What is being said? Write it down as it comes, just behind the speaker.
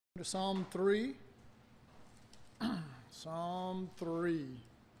To Psalm 3. Psalm 3.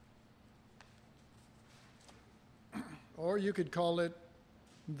 Or you could call it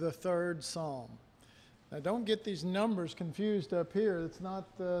the third psalm. Now don't get these numbers confused up here. It's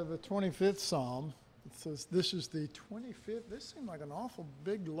not the 25th psalm. It says this is the 25th. This seemed like an awful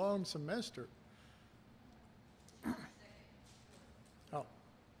big, long semester. Oh,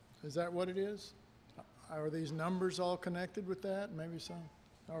 is that what it is? Are these numbers all connected with that? Maybe so.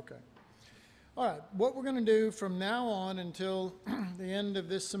 Okay. All right. What we're going to do from now on until the end of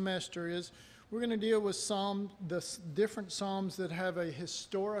this semester is we're going to deal with the different psalms that have a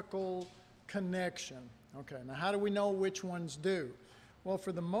historical connection. Okay. Now, how do we know which ones do? Well,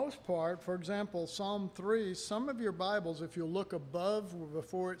 for the most part, for example, Psalm 3, some of your Bibles, if you look above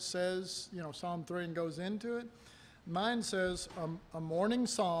before it says, Psalm 3 and goes into it, mine says a morning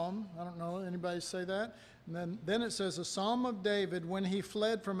psalm. I don't know, anybody say that? And then it says a psalm of David when he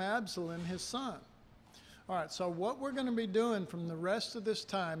fled from Absalom, his son. All right, so what we're going to be doing from the rest of this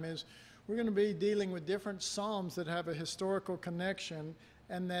time is we're going to be dealing with different psalms that have a historical connection,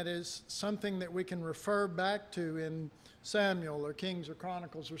 and that is something that we can refer back to in Samuel or Kings or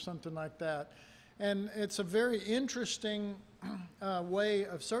Chronicles or something like that. And it's a very interesting way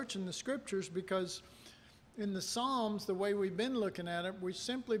of searching the scriptures, because in the Psalms, the way we've been looking at it, we've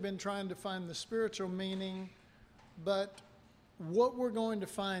simply been trying to find the spiritual meaning. But what we're going to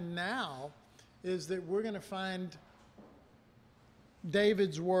find now is that we're going to find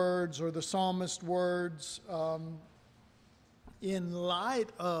David's words or the psalmist's words in light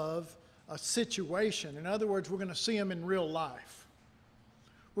of a situation. In other words, we're going to see them in real life.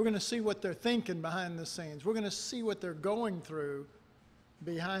 We're going to see what they're thinking behind the scenes. We're going to see what they're going through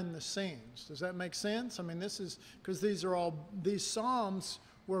behind the scenes. Does that make sense? I mean, this is because these psalms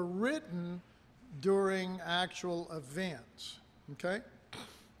were written during actual events. Okay?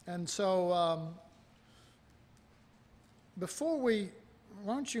 And so why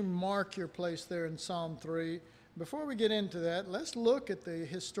don't you mark your place there in Psalm 3? Before we get into that, let's look at the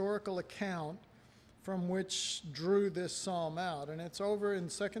historical account from which drew this psalm out. And it's over in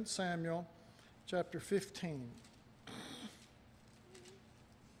 2 Samuel chapter 15.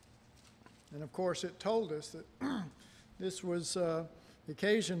 And of course, it told us that this was, the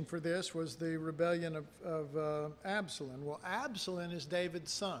occasion for this was the rebellion of Absalom. Well, Absalom is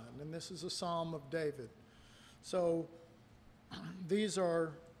David's son, and this is a psalm of David. So these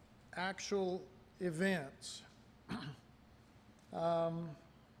are actual events. 2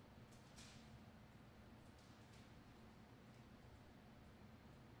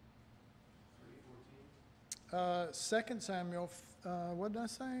 Samuel, what did I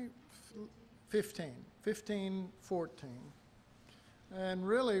say? 15, 14. And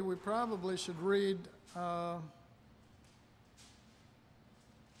really, we probably should read, well,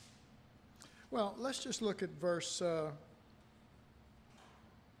 let's just look at verse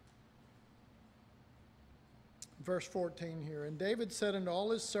 14 here. And David said unto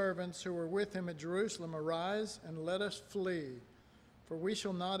all his servants who were with him at Jerusalem, Arise, and let us flee, for we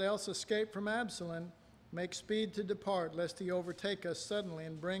shall not else escape from Absalom. Make speed to depart, lest he overtake us suddenly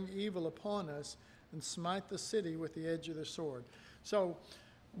and bring evil upon us and smite the city with the edge of the sword. So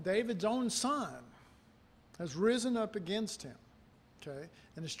David's own son has risen up against him, okay,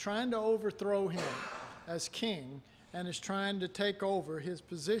 and is trying to overthrow him as king and is trying to take over his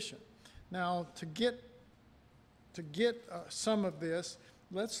position. Now, to get some of this,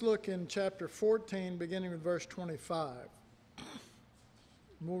 let's look in chapter 14, beginning with verse 25.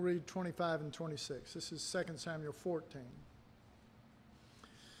 We'll read 25 and 26. This is 2 Samuel 14.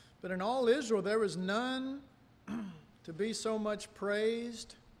 But in all Israel there was none to be so much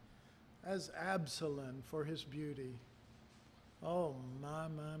praised as Absalom for his beauty. Oh, my.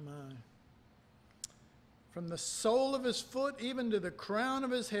 From the sole of his foot even to the crown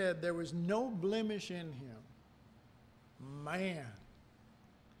of his head, there was no blemish in him. Man.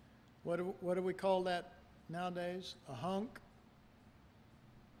 What do we call that nowadays? A hunk?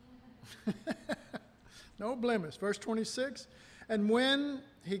 No blemish. Verse 26, and when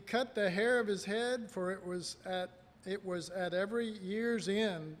he cut the hair of his head, for it was at every year's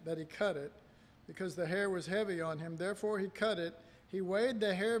end that he cut it, because the hair was heavy on him, therefore he cut it. He weighed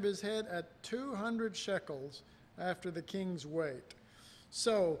the hair of his head at 200 shekels after the king's weight.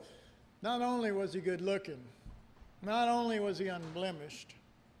 So, not only was he good looking, not only was he unblemished,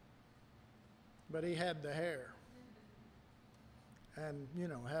 but he had the hair. And,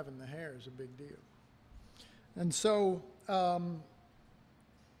 having the hair is a big deal. And so,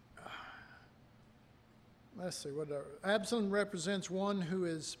 let's see, Absalom represents one who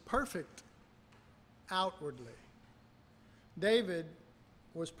is perfect outwardly. David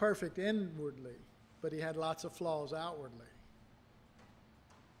was perfect inwardly, but he had lots of flaws outwardly.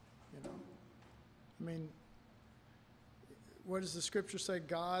 You know, I mean, what does the scripture say?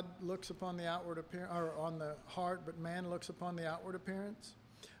 God looks upon the outward appearance, or on the heart, but man looks upon the outward appearance.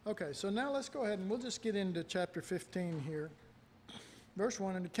 Okay, so now let's go ahead and we'll just get into chapter 15 here. Verse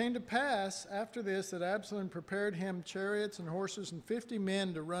 1, and it came to pass after this that Absalom prepared him chariots and horses and 50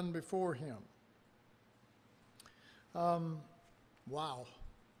 men to run before him. Wow.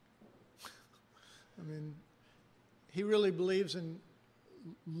 I mean, he really believes in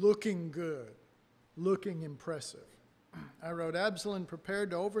looking good, looking impressive. I wrote, Absalom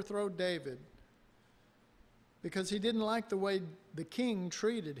prepared to overthrow David because he didn't like the way the king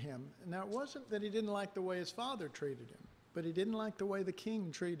treated him. Now, it wasn't that he didn't like the way his father treated him, but he didn't like the way the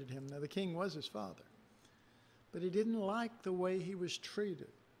king treated him. Now, the king was his father, but he didn't like the way he was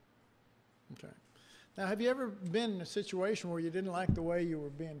treated. Okay. Now, have you ever been in a situation where you didn't like the way you were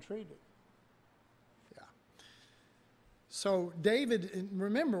being treated? Yeah. So David,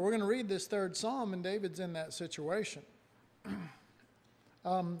 remember, we're going to read this third psalm, and David's in that situation.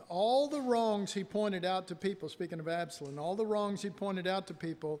 All the wrongs he pointed out to people, speaking of Absalom, all the wrongs he pointed out to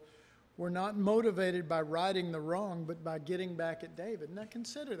people were not motivated by righting the wrong, but by getting back at David. Now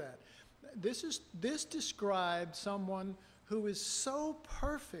consider that. This describes someone who is so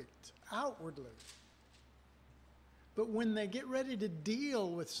perfect outwardly, but when they get ready to deal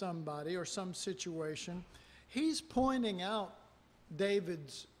with somebody or some situation, he's pointing out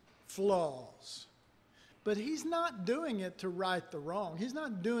David's flaws. But he's not doing it to right the wrong. He's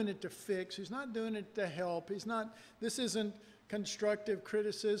not doing it to fix. He's not doing it to help. This isn't constructive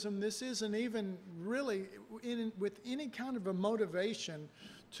criticism. This isn't even really with any kind of a motivation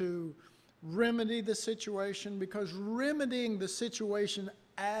to remedy the situation, because remedying the situation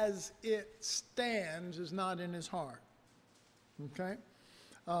as it stands is not in his heart. Okay?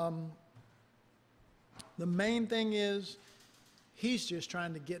 The main thing is he's just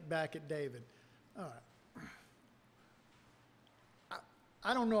trying to get back at David. All right.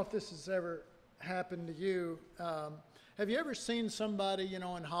 I don't know if this has ever happened to you. Have you ever seen somebody, in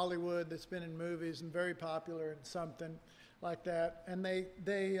Hollywood that's been in movies and very popular and something like that, and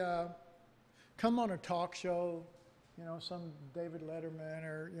they come on a talk show, some David Letterman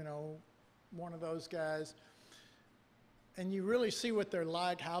or, one of those guys, and you really see what they're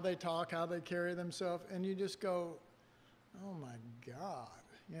like, how they talk, how they carry themselves, and you just go, oh my God,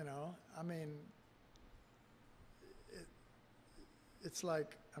 I mean, it's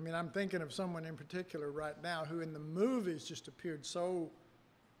like, I'm thinking of someone in particular right now who in the movies just appeared so,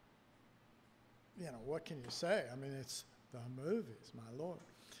 what can you say? It's the movies, my Lord.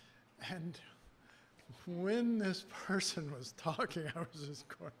 And when this person was talking, I was just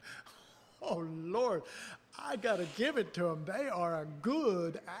going, oh Lord, I got to give it to them. They are a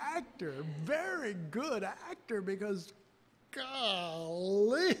good actor, very good actor, because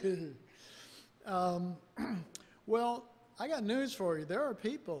golly. Well, I got news for you. There are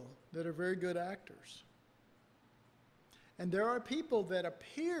people that are very good actors. And there are people that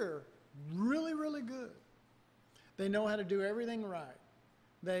appear really, really good. They know how to do everything right.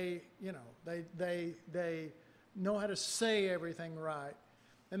 They know how to say everything right.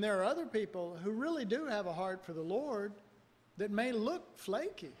 And there are other people who really do have a heart for the Lord that may look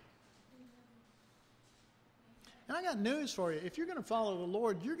flaky. And I got news for you. If you're going to follow the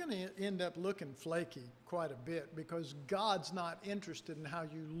Lord, you're going to end up looking flaky quite a bit, because God's not interested in how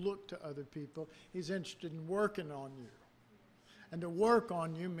you look to other people. He's interested in working on you. And to work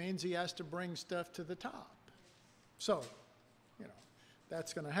on you means he has to bring stuff to the top. So,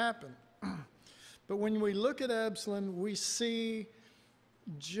 that's going to happen. But when we look at Absalom, we see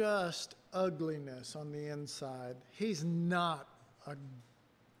just ugliness on the inside. He's not a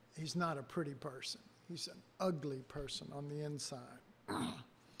pretty person. He's an ugly person on the inside.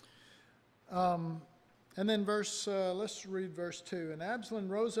 And then let's read verse 2. And Absalom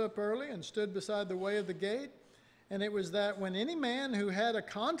rose up early and stood beside the way of the gate. And it was that when any man who had a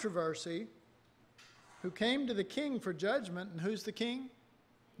controversy, who came to the king for judgment, and who's the king?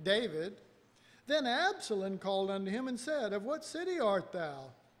 David. Then Absalom called unto him and said, of what city art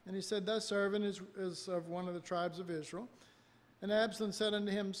thou? And he said, thy servant is of one of the tribes of Israel. And Absalom said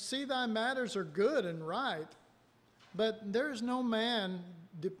unto him, see, thy matters are good and right, but there is no man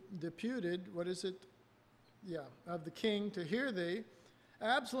deputed, of the king to hear thee.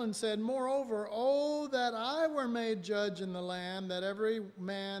 Absalom said, moreover, oh, that I were made judge in the land, that every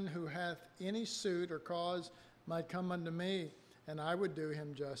man who hath any suit or cause might come unto me, and I would do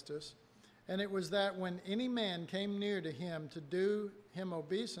him justice. And it was that when any man came near to him to do him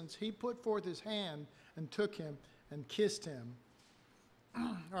obeisance, he put forth his hand and took him and kissed him.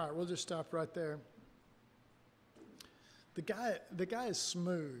 All right, we'll just stop right there. The guy is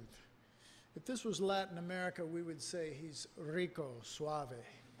smooth. If this was Latin America, we would say he's rico, suave.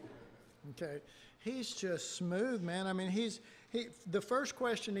 Okay, he's just smooth, man. I mean, the first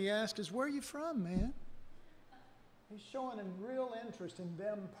question he asks is, "Where are you from, man?" He's showing a real interest in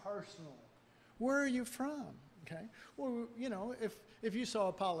them personally. Where are you from? Okay. Well, you know, if you saw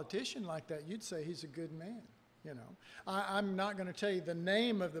a politician like that, you'd say he's a good man. You know, I'm not going to tell you the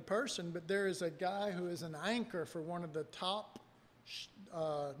name of the person, but there is a guy who is an anchor for one of the top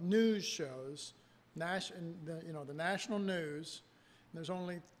news shows, the national news. There's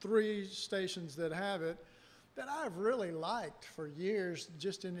only 3 stations that have it, that I've really liked for years,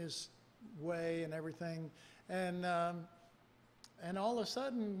 just in his way and everything. And all of a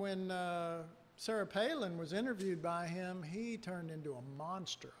sudden, when Sarah Palin was interviewed by him, he turned into a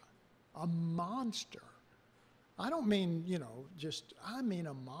monster. A monster. I don't mean, I mean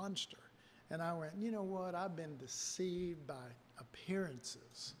a monster. And I went, you know what? I've been deceived by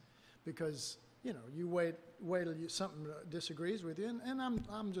appearances, because, you wait till something disagrees with you. And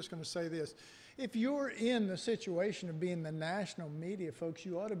I'm just going to say this. If you're in the situation of being the national media, folks,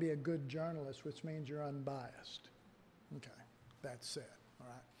 you ought to be a good journalist, which means you're unbiased. Okay, that's said, all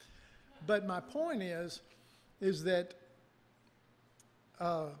right? But my point is that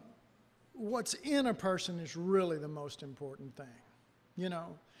what's in a person is really the most important thing,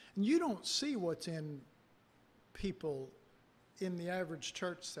 And you don't see what's in people in the average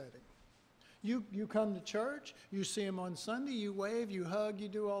church setting. You come to church, you see them on Sunday, you wave, you hug, you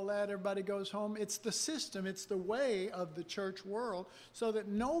do all that, everybody goes home. It's the system, it's the way of the church world, so that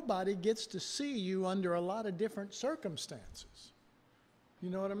nobody gets to see you under a lot of different circumstances. You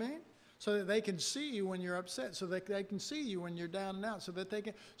know what I mean? So that they can see you when you're upset, so that they can see you when you're down and out, so that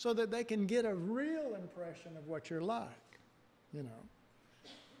they can get a real impression of what you're like,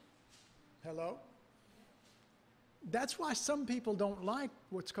 Hello? That's why some people don't like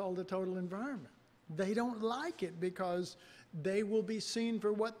what's called a total environment. They don't like it because they will be seen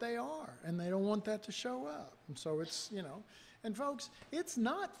for what they are, and they don't want that to show up. And so it's, and folks, it's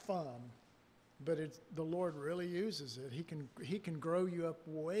not fun, but the Lord really uses it. He can grow you up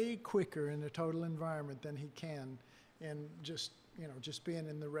way quicker in a total environment than he can in just being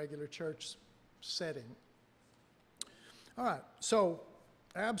in the regular church setting. All right, so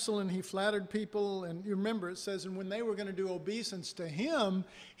Absalom, he flattered people, and you remember it says, and when they were going to do obeisance to him,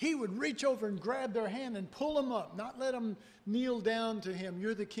 he would reach over and grab their hand and pull them up, not let them kneel down to him,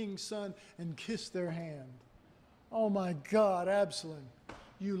 "You're the king's son," and kiss their hand. Oh my God, Absalom,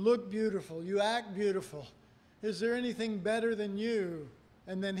 you look beautiful, you act beautiful. Is there anything better than you?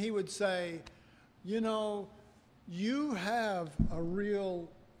 And then he would say, you have a real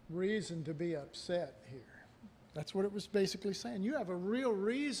reason to be upset here. That's what it was basically saying. You have a real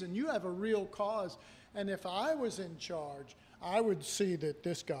reason. You have a real cause. And if I was in charge, I would see that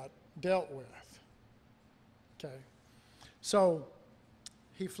this got dealt with. Okay. So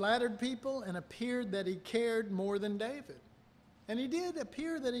he flattered people and appeared that he cared more than David. And he did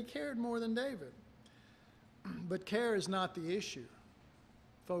appear that he cared more than David. But care is not the issue.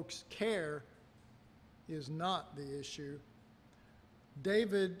 Folks, care is not the issue.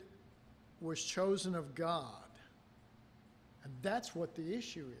 David was chosen of God. And that's what the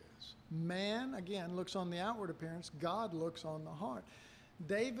issue is. Man, again, looks on the outward appearance. God looks on the heart.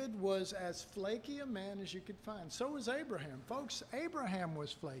 David was as flaky a man as you could find. So was Abraham. Folks, Abraham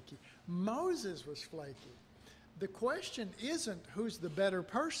was flaky. Moses was flaky. The question isn't who's the better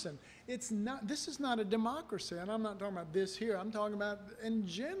person. This is not a democracy, and I'm not talking about this here. I'm talking about in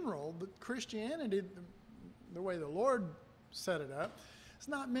general, but Christianity, the way the Lord set it up, it's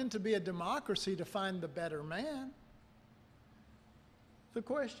not meant to be a democracy to find the better man. The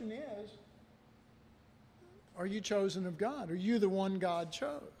question is, are you chosen of God? Are you the one God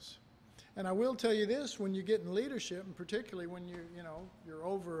chose? And I will tell you this, when you get in leadership, and particularly when you're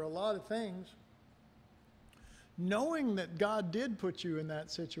over a lot of things, knowing that God did put you in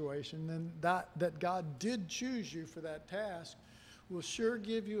that situation and that God did choose you for that task will sure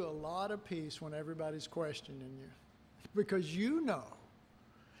give you a lot of peace when everybody's questioning you. Because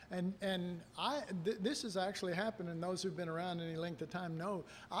this has actually happened, and those who've been around any length of time know,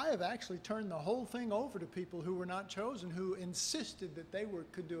 I have actually turned the whole thing over to people who were not chosen, who insisted that they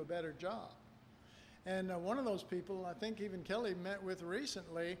could do a better job. And one of those people, I think even Kelly met with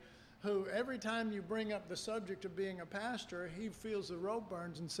recently, who every time you bring up the subject of being a pastor, he feels the rope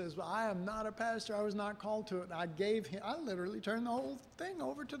burns and says, "Well, I am not a pastor. I was not called to it." And I literally turned the whole thing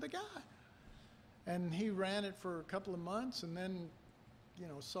over to the guy. And he ran it for a couple of months, and then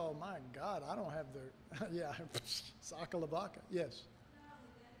saw, my God, I don't have yeah, Sakalabaka, yes.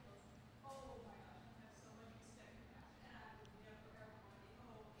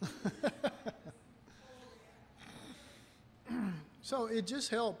 So it just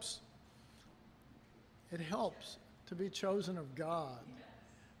helps. It helps to be chosen of God.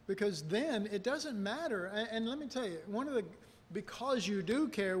 Because then it doesn't matter. And let me tell you, because you do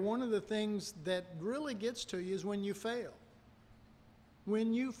care, one of the things that really gets to you is when you fail.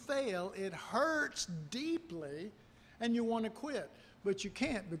 When you fail, it hurts deeply and you want to quit. But you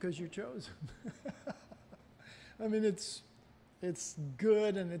can't because you're chosen. I mean, it's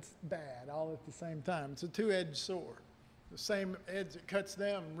good and it's bad all at the same time. It's a two-edged sword. The same edge that cuts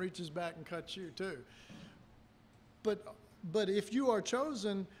them reaches back and cuts you too. But if you are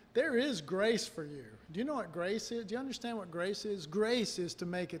chosen, there is grace for you. Do you know what grace is? Do you understand what grace is? Grace is to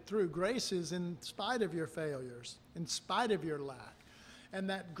make it through. Grace is in spite of your failures, in spite of your lack. And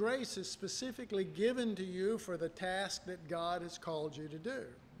that grace is specifically given to you for the task that God has called you to do.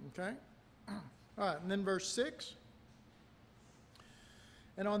 Okay? All right, and then verse 6.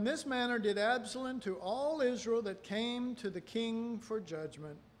 And on this manner did Absalom to all Israel that came to the king for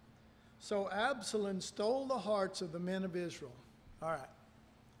judgment. So Absalom stole the hearts of the men of Israel. All right.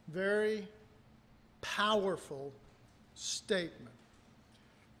 Very powerful statement.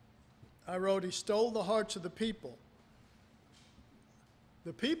 I wrote, he stole the hearts of the people.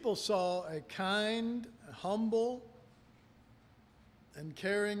 The people saw a kind, humble, and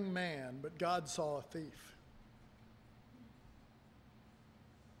caring man, but God saw a thief.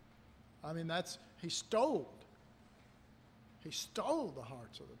 I mean, he stole. He stole the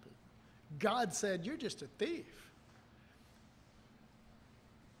hearts of the people. God said, you're just a thief.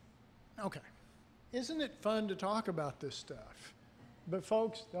 Okay. Isn't it fun to talk about this stuff? But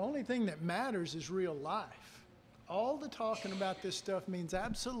folks, the only thing that matters is real life. All the talking about this stuff means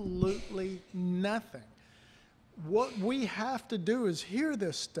absolutely nothing. What we have to do is hear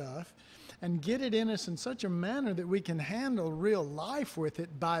this stuff and get it in us in such a manner that we can handle real life with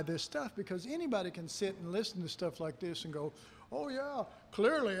it by this stuff, because anybody can sit and listen to stuff like this and go, oh yeah,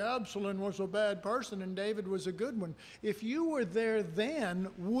 clearly Absalom was a bad person and David was a good one. If you were there then,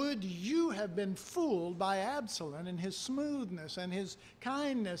 would you have been fooled by Absalom and his smoothness and his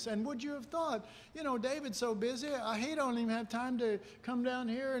kindness? And would you have thought, you know, David's so busy, he don't even have time to come down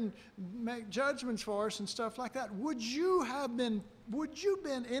here and make judgments for us and stuff like that? Would you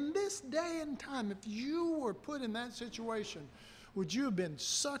been in this day and time, if you were put in that situation, would you have been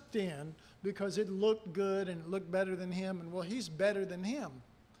sucked in because it looked good and it looked better than him? And well, he's better than him.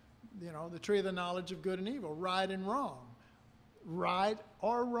 You know, the tree of the knowledge of good and evil, right and wrong. Right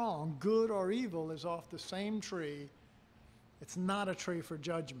or wrong, good or evil is off the same tree. It's not a tree for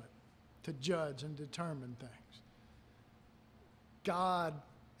judgment, to judge and determine things. God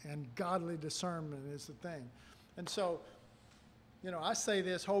and godly discernment is the thing. And so, you know, I say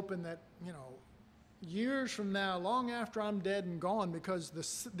this hoping that, you know, years from now, long after I'm dead and gone, because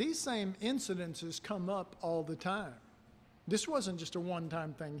these same incidences come up all the time. This wasn't just a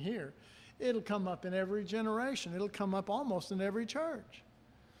one-time thing here. It'll come up in every generation. It'll come up almost in every church.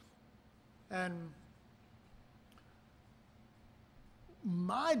 And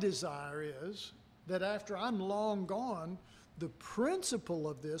my desire is that after I'm long gone, the principle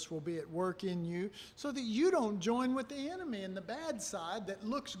of this will be at work in you so that you don't join with the enemy in the bad side that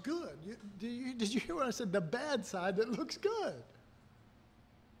looks good. Did you hear what I said? The bad side that looks good.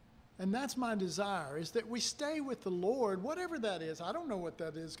 And that's my desire, is that we stay with the Lord, whatever that is. I don't know what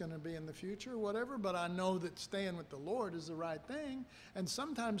that is going to be in the future, whatever, but I know that staying with the Lord is the right thing. And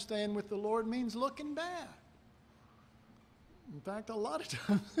sometimes staying with the Lord means looking bad. In fact, a lot of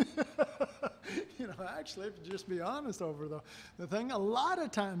times, you know, actually, if you just be honest over the thing, a lot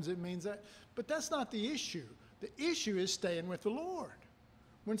of times it means that, but that's not the issue. The issue is staying with the Lord.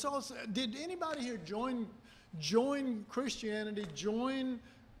 When it's all said, did anybody here join Christianity, join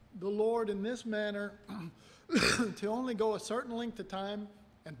the Lord in this manner to only go a certain length of time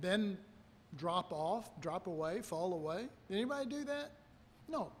and then drop off, drop away, fall away? Did anybody do that?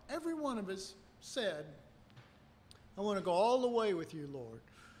 No. Every one of us said, I want to go all the way with you, Lord.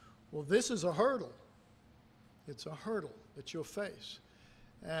 Well, this is a hurdle. It's a hurdle that you'll face.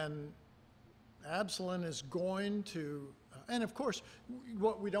 And Absalom is going to, and of course,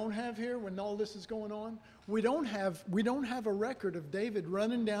 what we don't have here when all this is going on, we don't have a record of David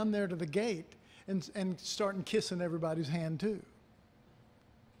running down there to the gate and starting kissing everybody's hand too.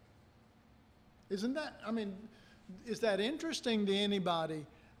 Isn't that, I mean, is that interesting to anybody?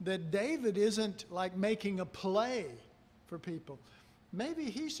 That David isn't like making a play for people. Maybe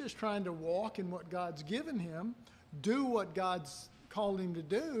he's just trying to walk in what God's given him, do what God's called him to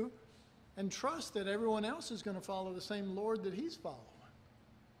do, and trust that everyone else is going to follow the same Lord that he's following.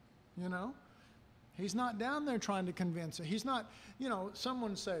 You know? He's not down there trying to convince her. He's not, you know,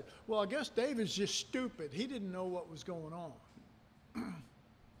 someone said, well, I guess David's just stupid. He didn't know what was going on.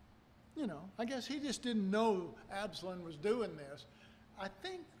 You know, I guess he just didn't know Absalom was doing this. I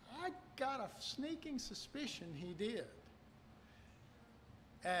got a sneaking suspicion he did.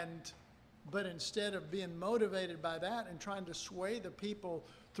 But instead of being motivated by that and trying to sway the people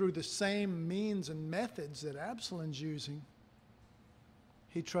through the same means and methods that Absalom's using,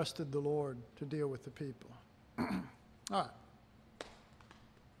 he trusted the Lord to deal with the people. All right.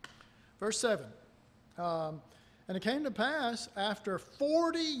 Verse 7. And it came to pass after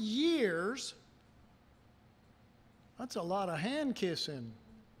 40 years, that's a lot of hand kissing.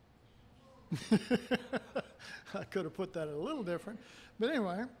 I could have put that a little different. But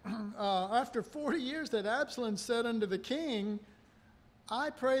anyway, after 40 years that Absalom said unto the king, I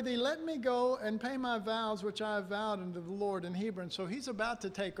pray thee, let me go and pay my vows which I have vowed unto the Lord in Hebron. So he's about to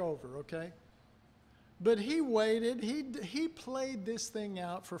take over, okay? But he waited. He played this thing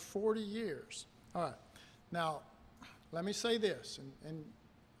out for 40 years. All right. Now, let me say this and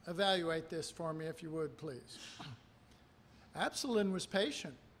evaluate this for me if you would, please. Absalom was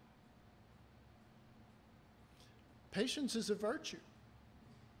patient. Patience is a virtue.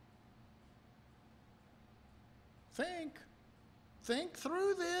 Think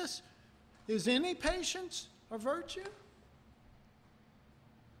through this. Is any patience a virtue?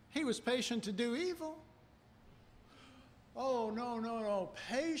 He was patient to do evil. Oh, no.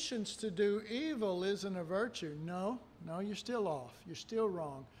 Patience to do evil isn't a virtue. No, you're still off. You're still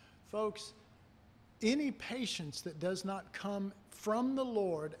wrong. Folks, any patience that does not come from the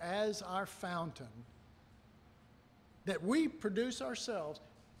Lord as our fountain, that we produce ourselves,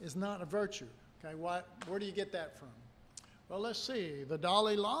 is not a virtue. Okay, where do you get that from? Well, let's see. The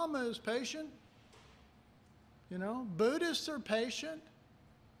Dalai Lama is patient. You know, Buddhists are patient.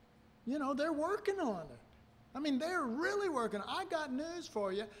 You know, they're working on it. I mean, they're really working. I got news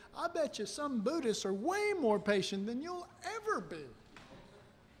for you. I bet you some Buddhists are way more patient than you'll ever be.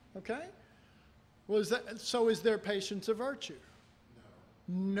 Okay? Well, is their patience a virtue?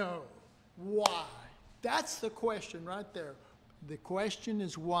 No. Why? That's the question right there. The question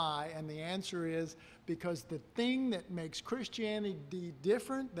is why, and the answer is because the thing that makes Christianity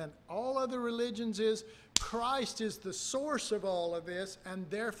different than all other religions is Christ is the source of all of this, and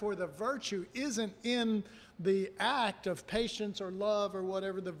therefore the virtue isn't in the act of patience or love or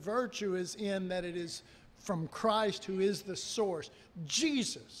whatever. The virtue is in that it is from Christ, who is the source.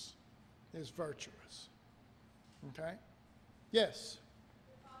 Jesus is virtuous. Okay? Yes?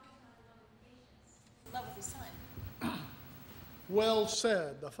 Love with his son. Well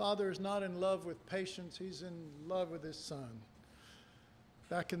said. The Father is not in love with patience. He's in love with his Son.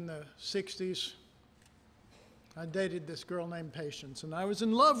 Back in the 60s, I dated this girl named Patience, and I was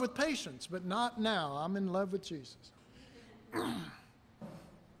in love with Patience, but not now. I'm in love with Jesus.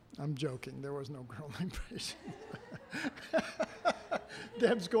 I'm joking. There was no girl named Patience.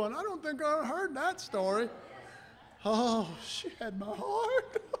 Deb's going, I don't think I heard that story. Oh, she had my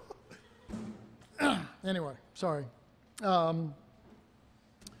heart. Anyway, sorry.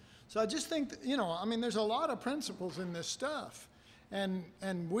 So I just think that, there's a lot of principles in this stuff. And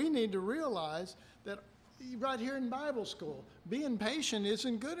we need to realize that right here in Bible school, being patient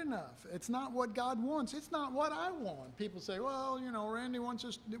isn't good enough. It's not what God wants. It's not what I want. People say, well, Randy wants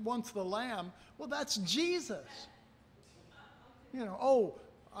the lamb. Well, that's Jesus. Oh,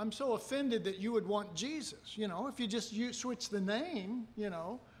 I'm so offended that you would want Jesus. If you just switch the name,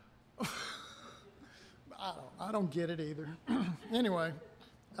 I don't get it either. Anyway,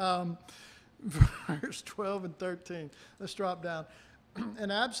 verse 12 and 13. Let's drop down.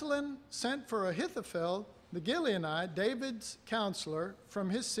 And Absalom sent for Ahithophel, the Gileonite, David's counselor, from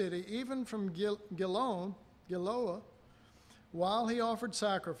his city, even from Giloah, while he offered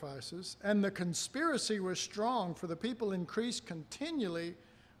sacrifices. And the conspiracy was strong, for the people increased continually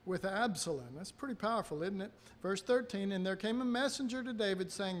with Absalom. That's pretty powerful, isn't it? Verse 13, and there came a messenger to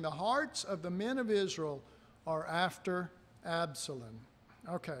David saying, the hearts of the men of Israel are after Absalom.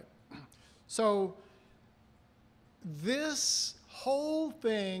 Okay, so this whole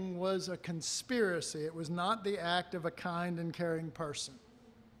thing was a conspiracy. It was not the act of a kind and caring person.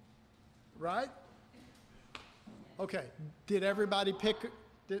 Right? Okay, did everybody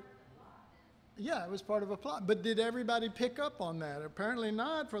yeah, it was part of a plot. But did everybody pick up on that? Apparently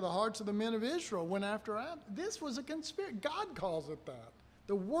not, for the hearts of the men of Israel went after Absalom. This was a conspiracy. God calls it that.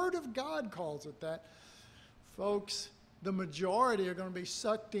 The Word of God calls it that. Folks, the majority are going to be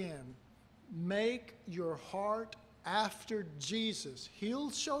sucked in. Make your heart after Jesus. He'll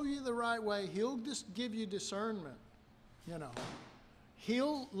show you the right way. He'll just give you discernment.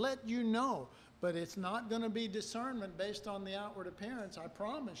 He'll let you know. But it's not going to be discernment based on the outward appearance, I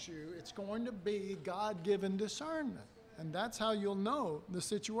promise you. It's going to be God-given discernment. And that's how you'll know the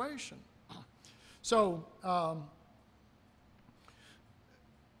situation. So,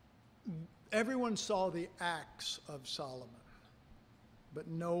 everyone saw the acts of Solomon, but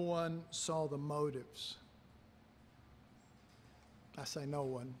no one saw the motives. I say no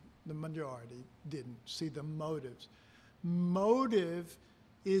one, the majority didn't see the motives. Motive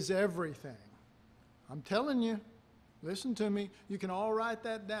is everything. I'm telling you, listen to me. You can all write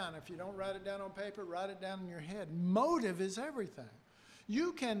that down. If you don't write it down on paper, write it down in your head. Motive is everything.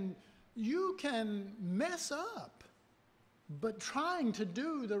 You can mess up, but trying to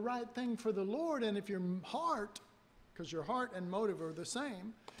do the right thing for the Lord, and if your heart, because your heart and motive are the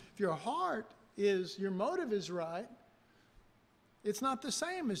same, if your motive is right, it's not the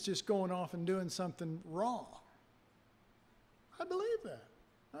same as just going off and doing something wrong. I believe that.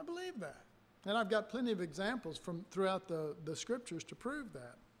 I believe that. And I've got plenty of examples from throughout the scriptures to prove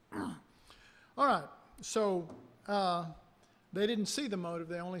that. All right, so they didn't see the motive,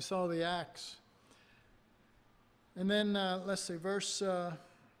 they only saw the acts. And then, let's see, verse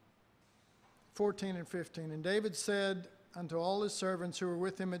 14 and 15. And David said unto all his servants who were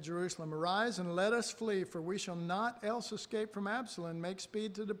with him at Jerusalem, Arise and let us flee, for we shall not else escape from Absalom. Make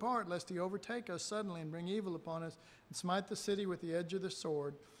speed to depart, lest he overtake us suddenly and bring evil upon us, and smite the city with the edge of the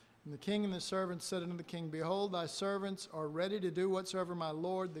sword. And the king and the servants said unto the king, Behold, thy servants are ready to do whatsoever my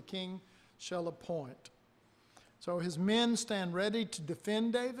lord the king shall appoint. So his men stand ready to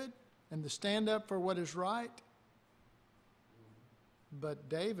defend David and to stand up for what is right. But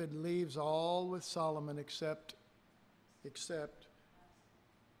David leaves all with Solomon except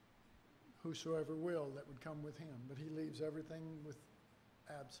whosoever will that would come with him. But he leaves everything with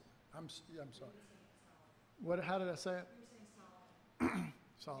Absalom. I'm sorry. What? How did I say it?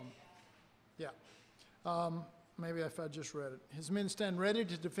 Solomon. Yeah. Maybe if I just read it. His men stand ready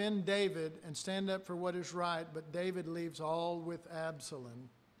to defend David and stand up for what is right, but David leaves all with Absalom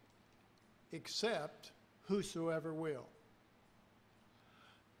except whosoever will.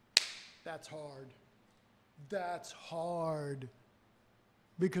 That's hard. That's hard.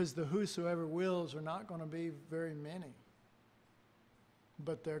 Because the whosoever wills are not going to be very many.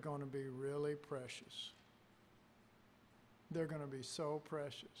 But they're going to be really precious. They're going to be so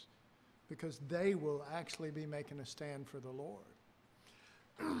precious. Because they will actually be making a stand for the Lord.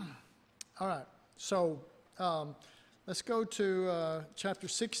 All right. So let's go to chapter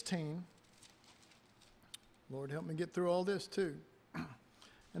 16. Lord, help me get through all this too.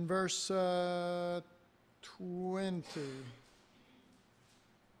 In verse 20.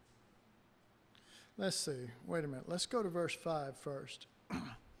 Let's see. Wait a minute. Let's go to verse 5 first.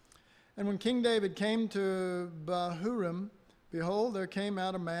 And when King David came to Bahurim, behold, there came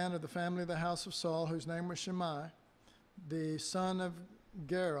out a man of the family of the house of Saul, whose name was Shimei, the son of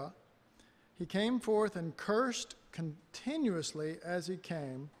Gera. He came forth and cursed continuously as he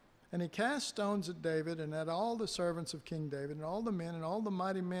came. And he cast stones at David and at all the servants of King David, and all the men and all the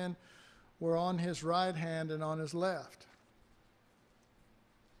mighty men were on his right hand and on his left.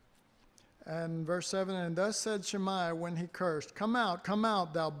 And verse 7, and thus said Shimei when he cursed, come out,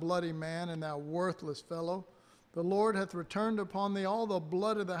 thou bloody man, and thou worthless fellow. The Lord hath returned upon thee all the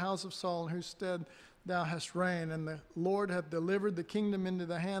blood of the house of Saul, in whose stead thou hast reigned. And the Lord hath delivered the kingdom into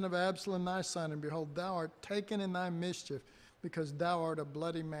the hand of Absalom thy son. And behold, thou art taken in thy mischief, because thou art a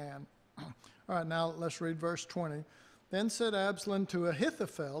bloody man. All right, now let's read verse 20. Then said Absalom to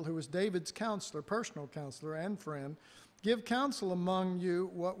Ahithophel, who was David's counselor, personal counselor and friend, Give counsel among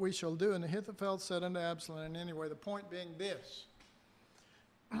you what we shall do. And Ahithophel said unto Absalom, and anyway, the point being this.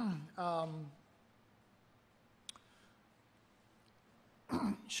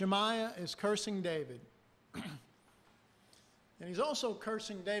 Shemaiah is cursing David. And he's also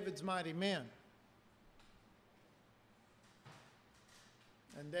cursing David's mighty men.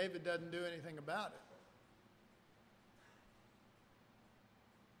 And David doesn't do anything about it.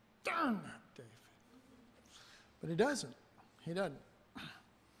 Darn that David. But he doesn't. He doesn't.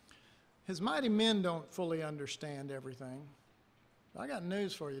 His mighty men don't fully understand everything. I got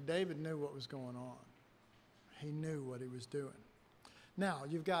news for you. David knew what was going on. He knew what he was doing. Now,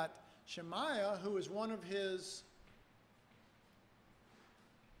 you've got Shemaiah, who is one of his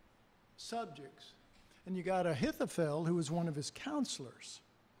subjects. And you got Ahithophel, who was one of his counselors.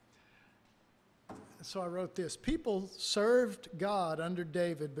 So I wrote this. People served God under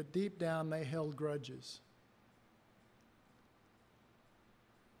David, but deep down they held grudges.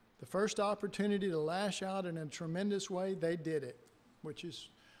 The first opportunity to lash out in a tremendous way, they did it, which is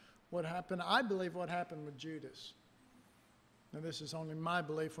what happened. I believe what happened with Judas. Now, this is only my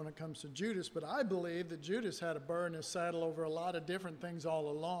belief when it comes to Judas, but I believe that Judas had a burr in his saddle over a lot of different things all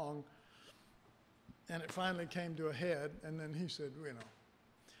along, and it finally came to a head, and then he said, you know.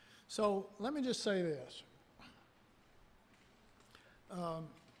 So let me just say this.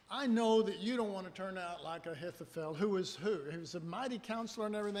 I know that you don't want to turn out like Ahithophel, who was who? He was a mighty counselor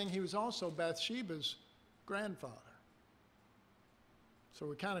and everything. He was also Bathsheba's grandfather. So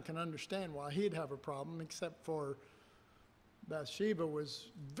we kind of can understand why he'd have a problem, except for Bathsheba was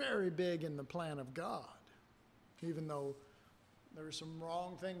very big in the plan of God, even though there were some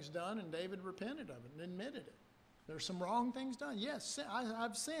wrong things done, and David repented of it and admitted it. There were some wrong things done. Yes,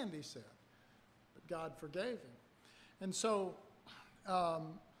 I've sinned, he said, but God forgave him. And so,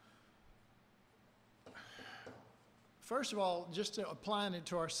 first of all, just to applying it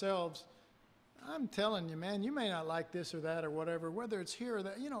to ourselves, I'm telling you, man, you may not like this or that or whatever, whether it's here or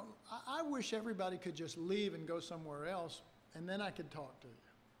that. You know, I wish everybody could just leave and go somewhere else, and then I could talk to you.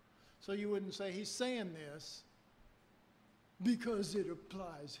 So you wouldn't say, he's saying this because it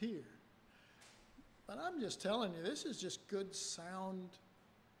applies here. But I'm just telling you, this is just good, sound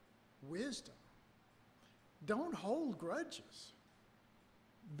wisdom. Don't hold grudges.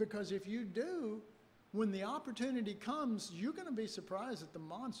 Because if you do, when the opportunity comes, you're going to be surprised at the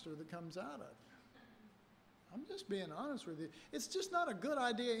monster that comes out of it. I'm just being honest with you. It's just not a good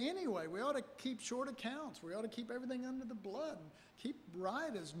idea anyway. We ought to keep short accounts. We ought to keep everything under the blood and keep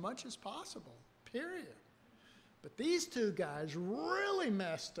right as much as possible, period. But these two guys really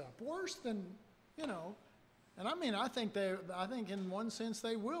messed up, worse than, you know. And I mean, I think in one sense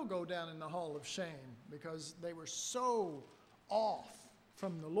they will go down in the hall of shame because they were so off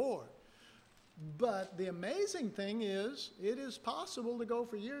from the Lord. But the amazing thing is, it is possible to go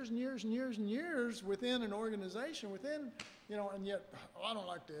for years and years and years and years within an organization, within, you know, and yet, oh, I don't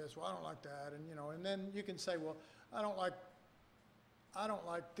like this, well, I don't like that, and, you know, and then you can say, well, I don't like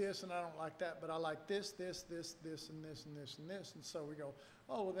this and I don't like that, but I like this, this, this, this, and this, and this, and this. And so we go,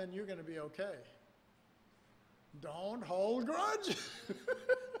 oh, well, then you're going to be okay. Don't hold grudges.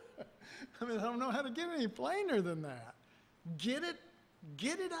 I mean, I don't know how to get any plainer than that. Get it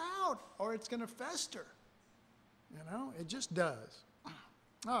out, or it's going to fester. You know, it just does.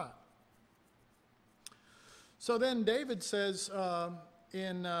 All right. So then David says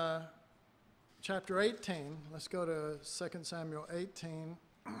in chapter 18, let's go to 2 Samuel 18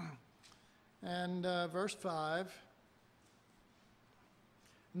 and verse 5.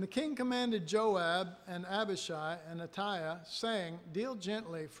 And the king commanded Joab and Abishai and Attai, saying, deal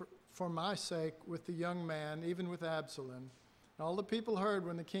gently for my sake with the young man, even with Absalom. And all the people heard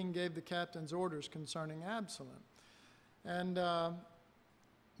when the king gave the captain's orders concerning Absalom. And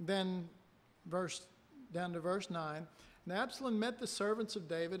then down to verse 9. And Absalom met the servants of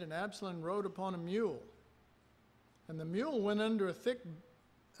David, and Absalom rode upon a mule. And the mule went under the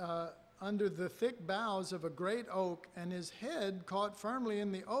thick boughs of a great oak, and his head caught firmly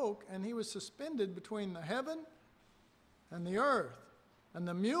in the oak, and he was suspended between the heaven and the earth. And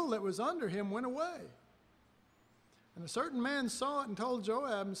the mule that was under him went away. And a certain man saw it and told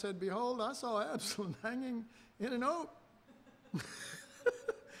Joab and said, behold, I saw Absalom hanging in an oak.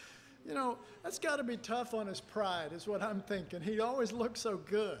 You know, that's got to be tough on his pride, is what I'm thinking. He always looked so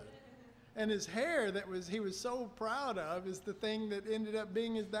good. And his hair he was so proud of is the thing that ended up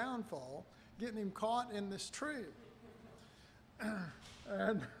being his downfall, getting him caught in this tree.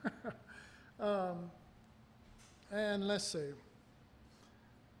 And let's see.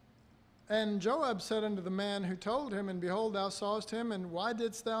 And Joab said unto the man who told him, and behold, thou sawest him, and why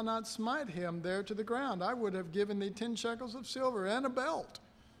didst thou not smite him there to the ground? I would have given thee 10 shekels of silver and a belt.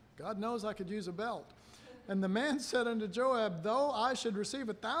 God knows I could use a belt. And the man said unto Joab, though I should receive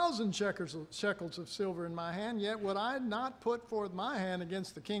 1,000 shekels of silver in my hand, yet would I not put forth my hand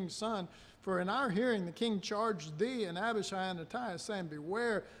against the king's son. For in our hearing the king charged thee and Abishai and Attai, saying,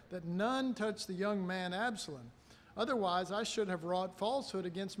 beware that none touch the young man Absalom. Otherwise I should have wrought falsehood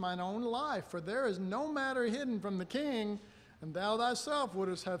against mine own life. For there is no matter hidden from the king, and thou thyself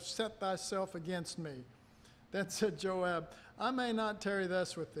wouldst have set thyself against me. Then said Joab, I may not tarry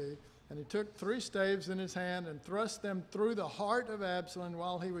thus with thee. And he took 3 staves in his hand and thrust them through the heart of Absalom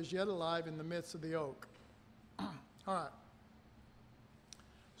while he was yet alive in the midst of the oak. All right.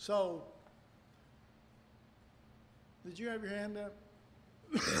 So, did you have your hand up?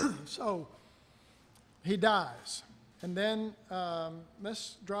 So, he dies. And then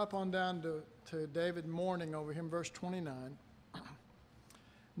let's drop on down to David mourning over him, verse 29. And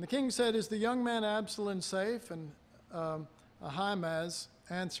the king said, is the young man Absalom safe? And Ahimaaz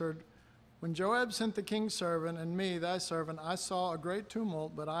answered, When Joab sent the king's servant and me, thy servant, I saw a great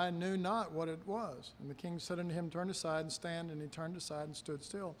tumult, but I knew not what it was. And the king said unto him, turn aside and stand. And he turned aside and stood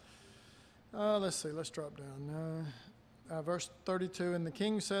still. Let's see, let's drop down. Verse 32, and the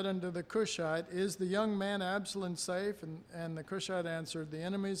king said unto the Cushite, is the young man Absalom safe? And the Cushite answered, the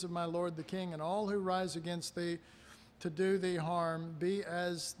enemies of my lord the king, and all who rise against thee to do thee harm, be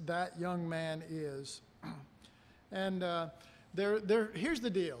as that young man is. And here's the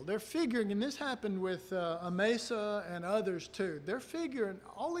deal. They're figuring, and this happened with Amasa and others too. They're figuring,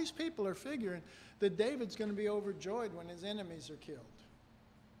 all these people are figuring that David's going to be overjoyed when his enemies are killed.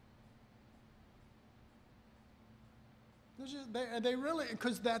 They really,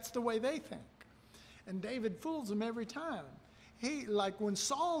 because that's the way they think. And David fools them every time. Like when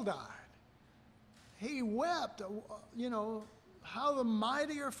Saul died, he wept, how the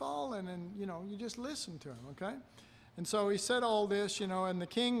mighty are fallen, and, you just listen to him, okay? And so he said all this, and the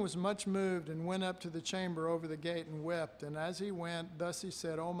king was much moved and went up to the chamber over the gate and wept. And as he went, thus he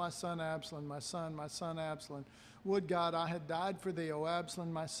said, O my son Absalom, my son Absalom, would God I had died for thee, O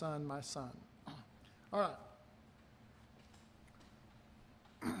Absalom, my son, my son. All right.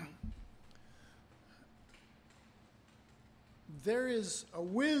 There is a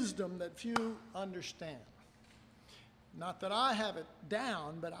wisdom that few understand. Not that I have it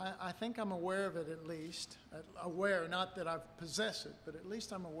down, but I think I'm aware of it at least. Aware, not that I possess it, but at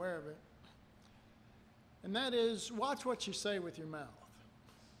least I'm aware of it. And that is, watch what you say with your mouth.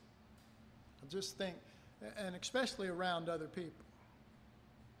 I just think, and especially around other people.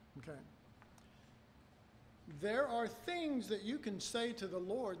 Okay. There are things that you can say to the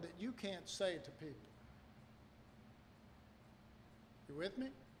Lord that you can't say to people. You with me?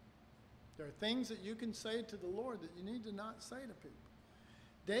 There are things that you can say to the Lord that you need to not say to people.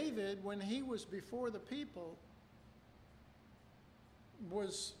 David, when he was before the people,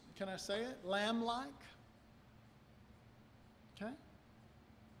 was, can I say it, lamb-like? Okay?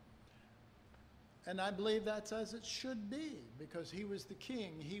 And I believe that's as it should be, because he was the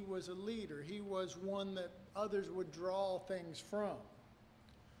king, he was a leader, he was one that others would draw things from.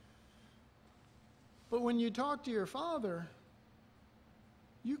 But when you talk to your father,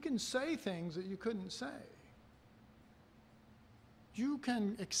 you can say things that you couldn't say. You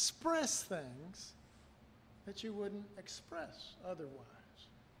can express things that you wouldn't express otherwise.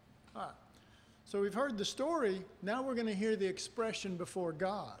 All right. So we've heard the story. Now we're going to hear the expression before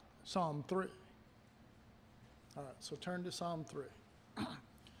God, Psalm 3. All right, so turn to Psalm 3.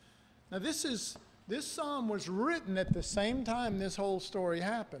 Now this psalm was written at the same time this whole story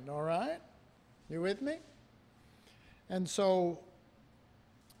happened, all right? You with me? And so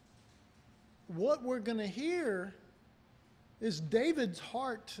what we're going to hear is David's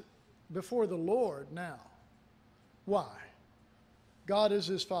heart before the Lord now. Why? God is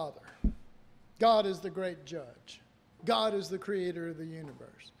his father. God is the great judge. God is the creator of the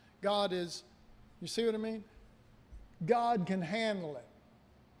universe. God is, you see what I mean? God can handle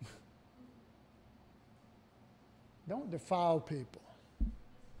it. Don't defile people.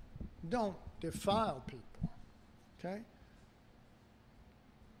 Don't defile people. Okay?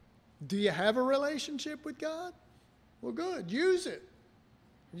 Do you have a relationship with God? Well, good. Use it.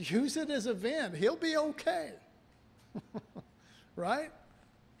 Use it as a vent. He'll be okay. Right?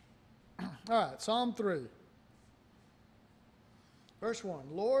 All right, Psalm 3. Verse 1.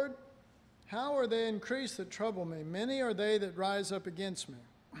 Lord, how are they increased that trouble me? Many are they that rise up against me.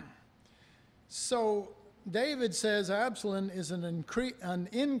 So David says Absalom is an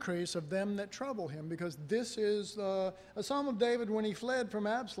increase of them that trouble him, because this is a psalm of David when he fled from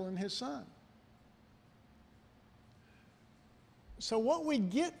Absalom, his son. So what we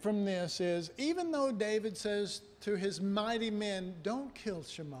get from this is, even though David says to his mighty men, don't kill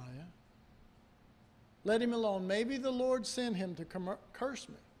Shemaiah, let him alone. Maybe the Lord sent him to curse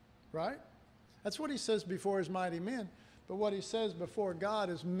me, right? That's what he says before his mighty men. But what he says before God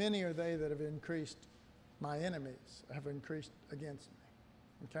is, many are they that have increased, my enemies have increased against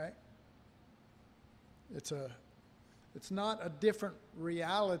me. Okay? It's not a different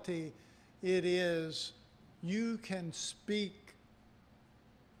reality. It is, you can speak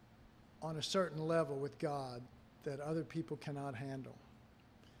on a certain level with God that other people cannot handle.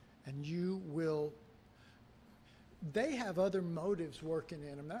 And you will, they have other motives working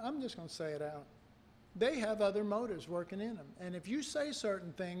in them. I'm just going to say it out. They have other motives working in them. And if you say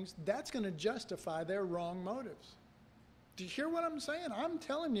certain things, that's going to justify their wrong motives. Do you hear what I'm saying? I'm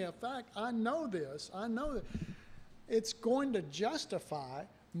telling you a fact. I know this. I know that it's going to justify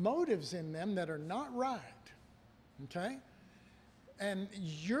motives in them that are not right. Okay? And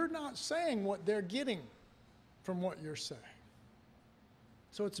you're not saying what they're getting from what you're saying.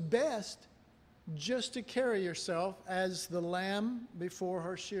 So it's best just to carry yourself as the lamb before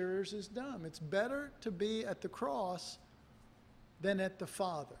her shearers is dumb. It's better to be at the cross than at the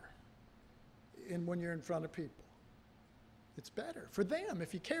Father when you're in front of people. It's better for them.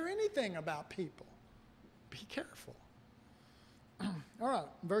 If you care anything about people, be careful. All right,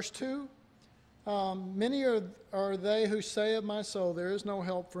 verse 2. Many are they who say of my soul, there is no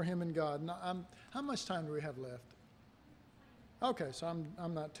help for him in God. Now, how much time do we have left? Okay, so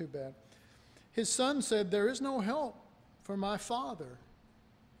I'm not too bad. His son said, there is no help for my father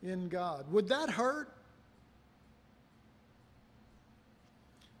in God. Would that hurt?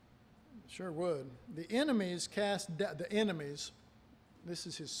 Sure would. The enemies, this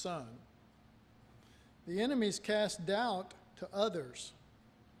is his son. The enemies cast doubt to others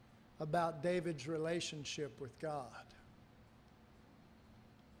about David's relationship with God.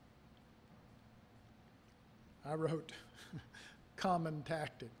 I wrote common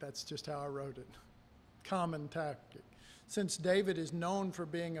tactic. That's just how I wrote it. Common tactic. Since David is known for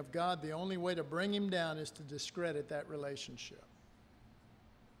being of God, the only way to bring him down is to discredit that relationship.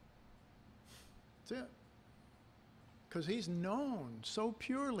 That's it. Because he's known so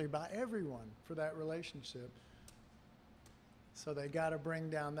purely by everyone for that relationship. So they got to bring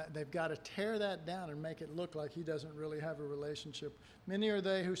down that, they've got to tear that down and make it look like he doesn't really have a relationship. Many are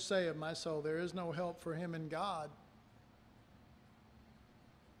they who say of my soul, there is no help for him in God.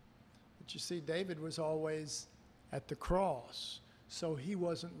 But you see, David was always at the cross, so he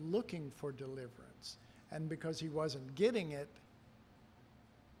wasn't looking for deliverance. And because he wasn't getting it,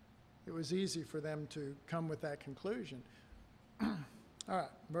 it was easy for them to come with that conclusion. All right,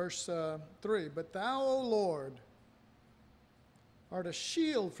 verse 3. But thou, O Lord, art a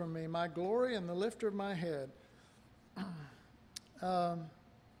shield from me, my glory and the lifter of my head. But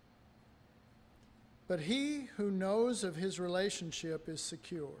he who knows of his relationship is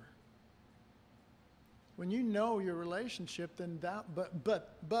secure. When you know your relationship, then thou, but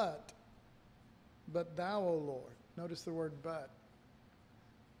thou, O Lord. Notice the word but.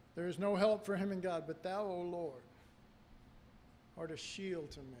 There is no help for him in God, but thou, O Lord, art a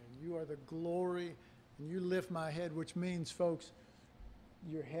shield to me. You are the glory, and you lift my head, which means, folks,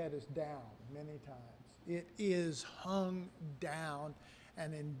 your head is down many times. It is hung down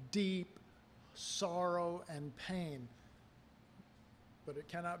and in deep sorrow and pain. But it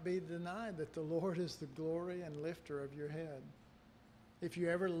cannot be denied that the Lord is the glory and lifter of your head. If you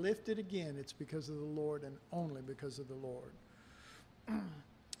ever lift it again, it's because of the Lord and only because of the Lord.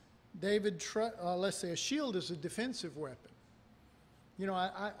 Let's say a shield is a defensive weapon. You know,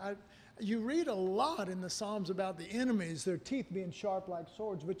 you read a lot in the Psalms about the enemies, their teeth being sharp like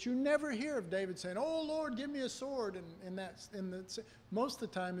swords, but you never hear of David saying, "Oh Lord, give me a sword." Most of the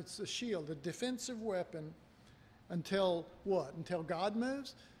time, it's a shield, a defensive weapon, until what? Until God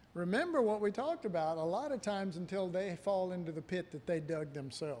moves. Remember what we talked about. A lot of times, until they fall into the pit that they dug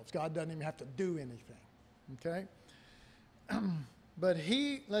themselves. God doesn't even have to do anything. Okay. But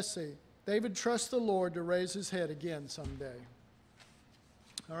let's see, David trusts the Lord to raise his head again someday.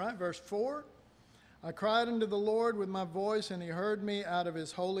 All right, verse 4. I cried unto the Lord with my voice, and he heard me out of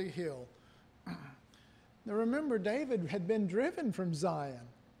his holy hill. Now remember, David had been driven from Zion.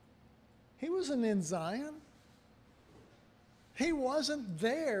 He wasn't in Zion. He wasn't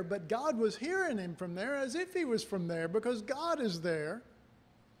there, but God was hearing him from there as if he was from there, because God is there.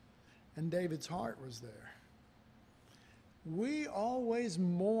 And David's heart was there. We always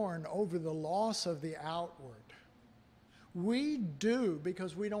mourn over the loss of the outward. We do,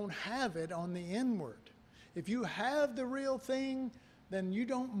 because we don't have it on the inward. If you have the real thing, then you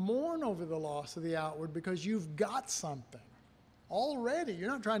don't mourn over the loss of the outward, because you've got something already. You're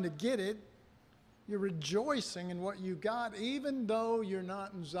not trying to get it. You're rejoicing in what you got, even though you're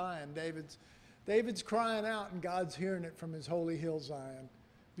not in Zion. David's crying out, and God's hearing it from his holy hill, Zion.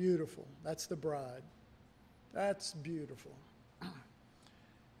 Beautiful. That's the bride. That's beautiful.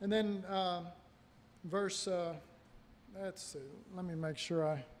 And then verse, let's see, let me make sure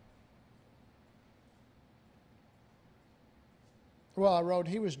I wrote,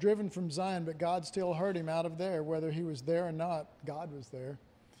 he was driven from Zion, but God still heard him out of there. Whether he was there or not, God was there.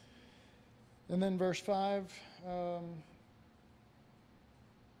 And then verse 5,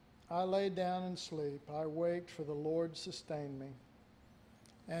 I lay down and sleep. I waked, for the Lord sustained me.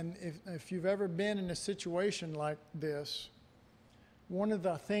 And if you've ever been in a situation like this, one of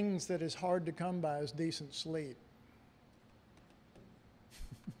the things that is hard to come by is decent sleep.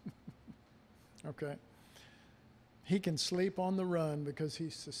 Okay. He can sleep on the run because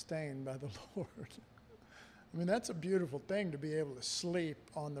he's sustained by the Lord. I mean, that's a beautiful thing, to be able to sleep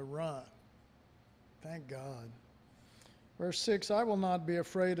on the run. Thank God. Verse 6, I will not be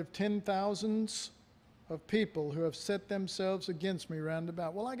afraid of 10,000s of people who have set themselves against me round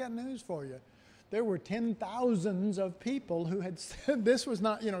about. Well, I got news for you. There were 10,000s of people who had said this was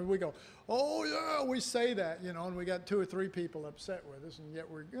not, we go, oh yeah, we say that, and we got 2 or 3 people upset with us, and yet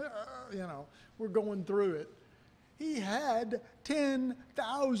we're going through it. He had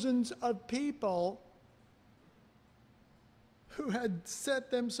 10,000s of people who had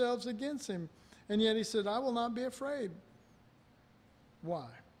set themselves against him. And yet he said, I will not be afraid. Why?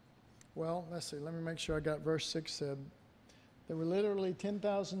 Well, let's see. Let me make sure I got verse 6 said. There were literally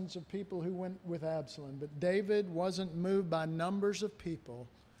 10,000s of people who went with Absalom. But David wasn't moved by numbers of people,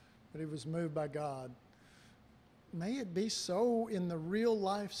 but he was moved by God. May it be so in the real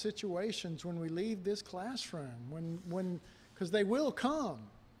life situations when we leave this classroom, because they will come.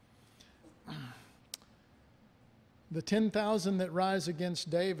 The 10,000 that rise against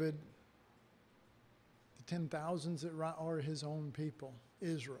David, the 10,000s that are his own people,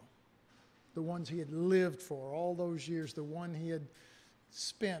 Israel. The ones he had lived for all those years, the one he had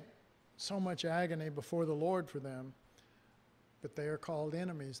spent so much agony before the Lord for them. But they are called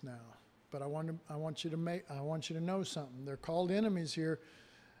enemies now. But I want you to know something. They're called enemies here,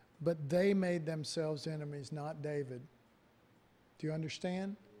 but they made themselves enemies, not David. Do you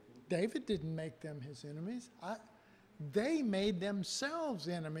understand? David didn't make them his enemies. They made themselves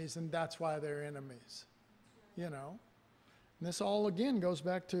enemies, and that's why they're enemies. And this all again goes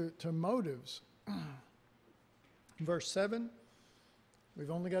back to motives. Verse 7.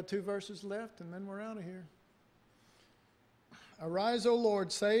 We've only got 2 verses left, and then we're out of here. Arise, O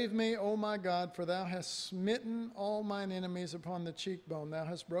Lord, save me, O my God, for thou hast smitten all mine enemies upon the cheekbone. Thou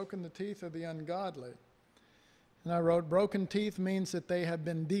hast broken the teeth of the ungodly. And I wrote, broken teeth means that they have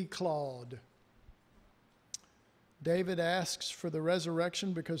been declawed. David asks for the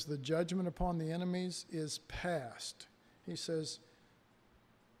resurrection because the judgment upon the enemies is past. He says,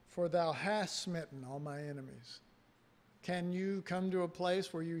 for thou hast smitten all my enemies. Can you come to a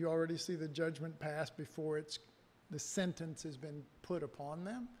place where you already see the judgment pass before the sentence has been put upon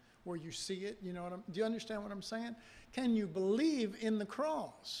them, where you see it? Do you understand what I'm saying? Can you believe in the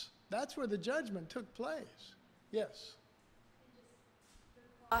cross? That's where the judgment took place. Yes.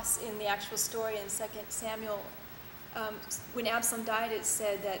 In the actual story in 2 Samuel, when Absalom died, it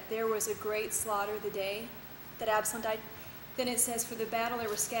said that there was a great slaughter the day that Absalom died. Then it says, for the battle there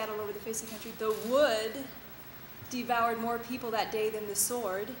were scattered over the face of the country. The wood devoured more people that day than the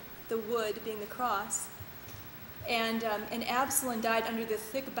sword, the wood being the cross. And Absalom died under the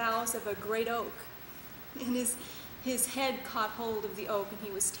thick boughs of a great oak. And his head caught hold of the oak, and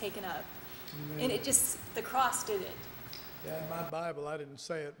he was taken up. Amen. And the cross did it. Yeah, in my Bible, I didn't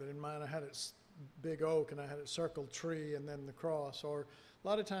say it, but in mine I had it big oak, and I had it circled tree, and then the cross. Or a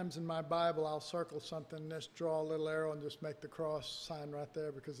lot of times in my Bible, I'll circle something, just draw a little arrow, and just make the cross sign right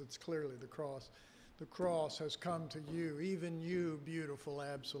there, because it's clearly the cross. The cross has come to you, even you, beautiful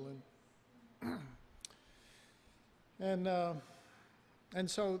Absalom. And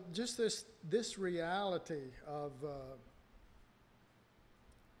so just this reality of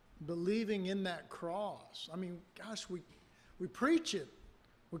believing in that cross. I mean, gosh, we preach it.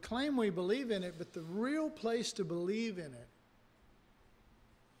 We claim we believe in it, but the real place to believe in it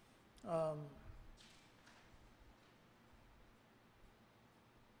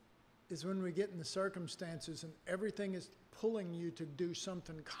is when we get in the circumstances and everything is pulling you to do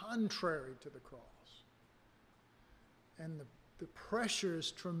something contrary to the cross. And the pressure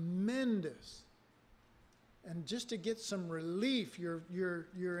is tremendous. And just to get some relief,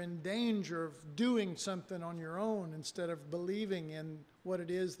 you're in danger of doing something on your own instead of believing in what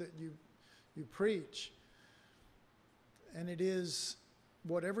it is that you preach. And it is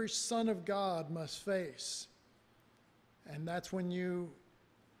what every son of God must face. And that's when you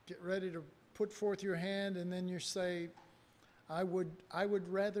get ready to put forth your hand, and then you say, I would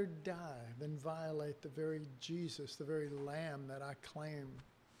rather die than violate the very Jesus, the very Lamb that I claim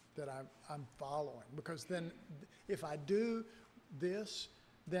that I'm following. Because then if I do this,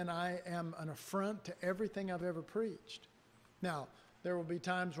 then I am an affront to everything I've ever preached. Now, there will be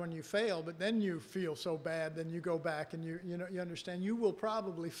times when you fail, but then you feel so bad, then you go back and you understand you will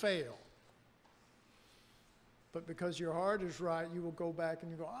probably fail. But because your heart is right, you will go back and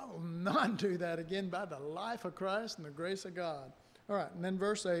you go, I will not do that again by the life of Christ and the grace of God. All right, and then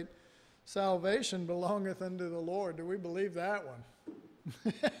verse 8, salvation belongeth unto the Lord. Do we believe that one?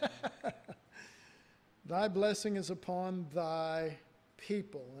 Thy blessing is upon thy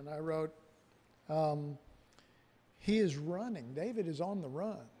people. And I wrote, he is running. David is on the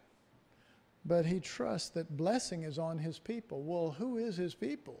run. But he trusts that blessing is on his people. Well, who is his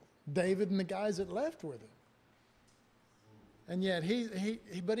people? David and the guys that left with him. And yet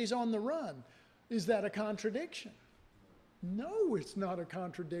but he's on the run. Is that a contradiction? No, it's not a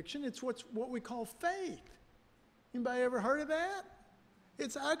contradiction. It's what we call faith. Anybody ever heard of that?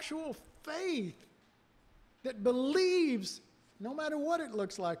 It's actual faith that believes no matter what it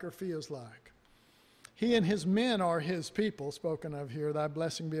looks like or feels like. He and his men are his people, spoken of here. Thy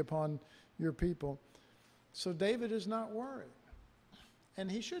blessing be upon your people. So David is not worried. And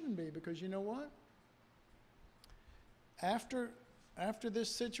he shouldn't be, because you know what? After this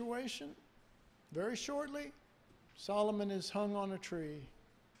situation, very shortly, Solomon is hung on a tree.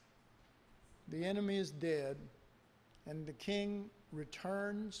 The enemy is dead. And the king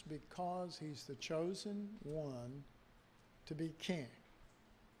returns because he's the chosen one to be king.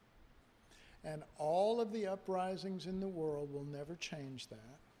 And all of the uprisings in the world will never change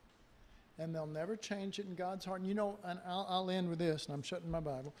that. And they'll never change it in God's heart. And you know, and I'll end with this, and I'm shutting my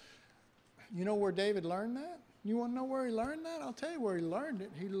Bible. You know where David learned that? You want to know where he learned that? I'll tell you where he learned it.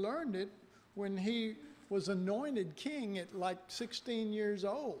 He learned it when he was anointed king at like 16 years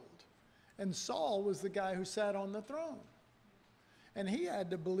old. And Saul was the guy who sat on the throne. And he had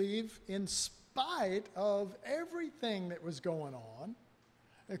to believe, in spite of everything that was going on,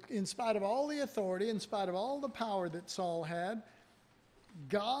 in spite of all the authority, in spite of all the power that Saul had,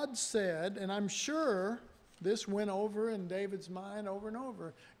 God said, and I'm sure this went over in David's mind over and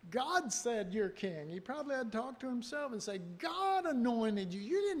over, God said you're king. He probably had to talk to himself and say, God anointed you.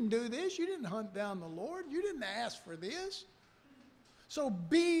 You didn't do this. You didn't hunt down the Lord. You didn't ask for this. So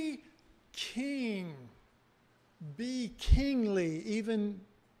be king. Be kingly even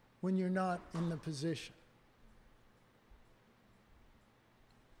when you're not in the position.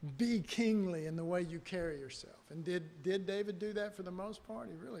 Be kingly in the way you carry yourself. And did David do that for the most part?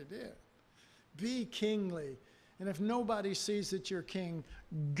 He really did. Be kingly. And if nobody sees that you're king,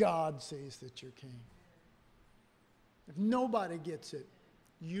 God sees that you're king. If nobody gets it,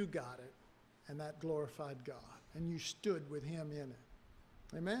 you got it. And that glorified God. And you stood with him in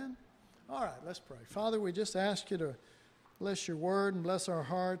it. Amen? All right, let's pray. Father, we just ask you to bless your word and bless our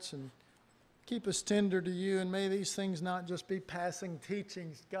hearts and keep us tender to you. And may these things not just be passing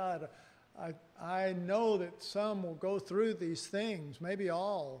teachings. God, I know that some will go through these things, maybe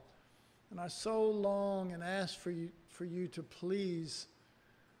all. And I so long and ask for you to please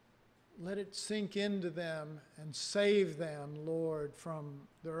let it sink into them and save them, Lord, from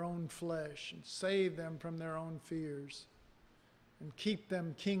their own flesh and save them from their own fears and keep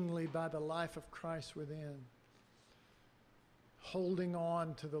them kingly by the life of Christ within, holding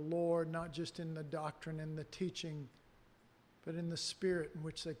on to the Lord, not just in the doctrine and the teaching, but in the spirit in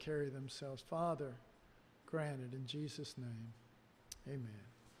which they carry themselves. Father, grant it in Jesus' name. Amen.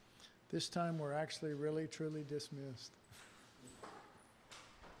 This time we're actually really, truly dismissed.